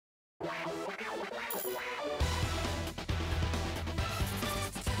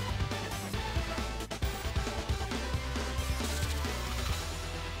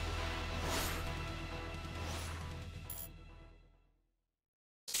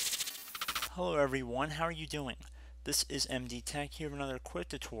Hello everyone, how are you doing? This is MD Tech here with another quick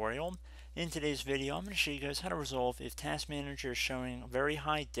tutorial. In today's video, I'm going to show you guys how to resolve if Task Manager is showing very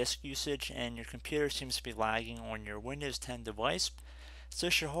high disk usage and your computer seems to be lagging on your Windows 10 device. So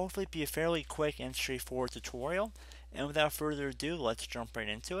this should hopefully be a fairly quick and straightforward tutorial. And without further ado, let's jump right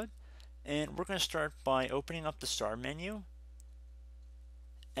into it. And we're going to start by opening up the Start menu.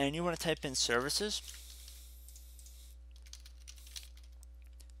 And you want to type in Services.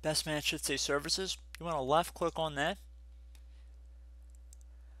 Best match should say Services. You want to left click on that.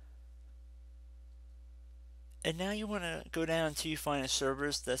 And now you want to go down until you find a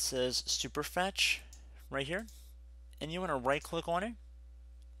service that says Superfetch right here. And you want to right click on it.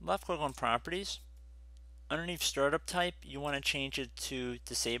 Left click on Properties. Underneath Startup Type, you want to change it to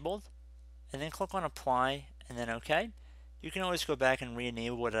Disabled. And then click on Apply and then OK. You can always go back and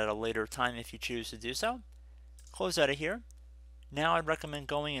re-enable it at a later time if you choose to do so. Close out of here. Now I'd recommend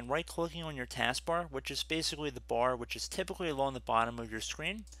going and right clicking on your taskbar, which is basically the bar which is typically along the bottom of your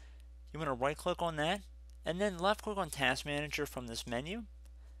screen. You want to right click on that and then left click on Task Manager from this menu.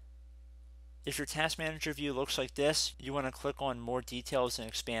 If your Task Manager view looks like this, you want to click on More Details and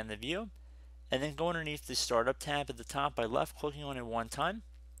expand the view. And then go underneath the Startup tab at the top by left clicking on it one time.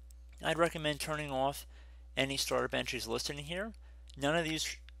 I'd recommend turning off any startup entries listed in here. None of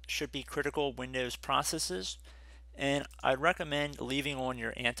these should be critical Windows processes. And I'd recommend leaving on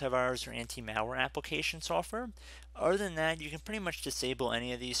your antivirus or anti-malware application software. Other than that, you can pretty much disable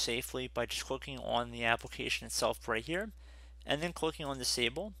any of these safely by just clicking on the application itself right here and then clicking on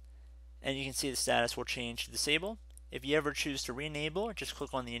Disable, and you can see the status will change to Disable. If you ever choose to re-enable it, just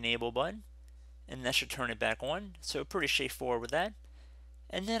click on the Enable button and that should turn it back on. So pretty straightforward with that.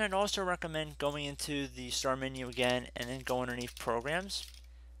 And then I'd also recommend going into the Start menu again and then go underneath Programs.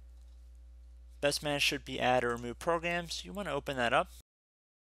 Best match should be Add or Remove Programs. You want to open that up.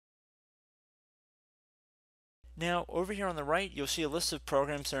 Now over here on the right, you'll see a list of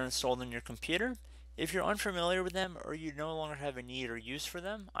programs that are installed on your computer. If you're unfamiliar with them or you no longer have a need or use for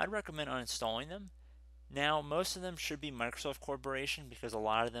them, I'd recommend uninstalling them. Now most of them should be Microsoft Corporation because a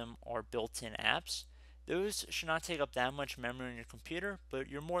lot of them are built-in apps. Those should not take up that much memory on your computer, but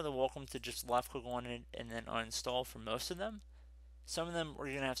you're more than welcome to just left click on it and then uninstall for most of them. Some of them are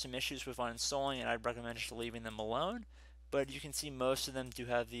going to have some issues with uninstalling, and I'd recommend just leaving them alone. But you can see most of them do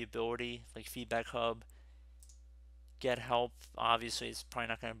have the ability, like Feedback Hub, Get Help. Obviously, it's probably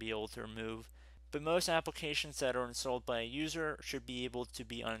not going to be able to remove. But most applications that are installed by a user should be able to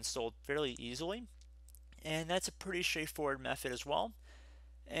be uninstalled fairly easily. And that's a pretty straightforward method as well.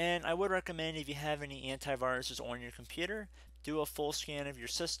 And I would recommend if you have any antiviruses on your computer, do a full scan of your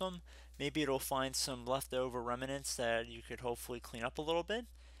system. Maybe it'll find some leftover remnants that you could hopefully clean up a little bit.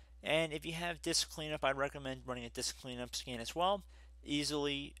 And if you have disk cleanup, I'd recommend running a disk cleanup scan as well.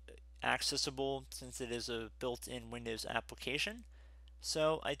 Easily accessible since it is a built-in Windows application.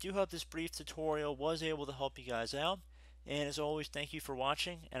 So I do hope this brief tutorial was able to help you guys out. And as always, thank you for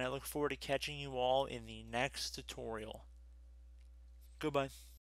watching, and I look forward to catching you all in the next tutorial. Goodbye.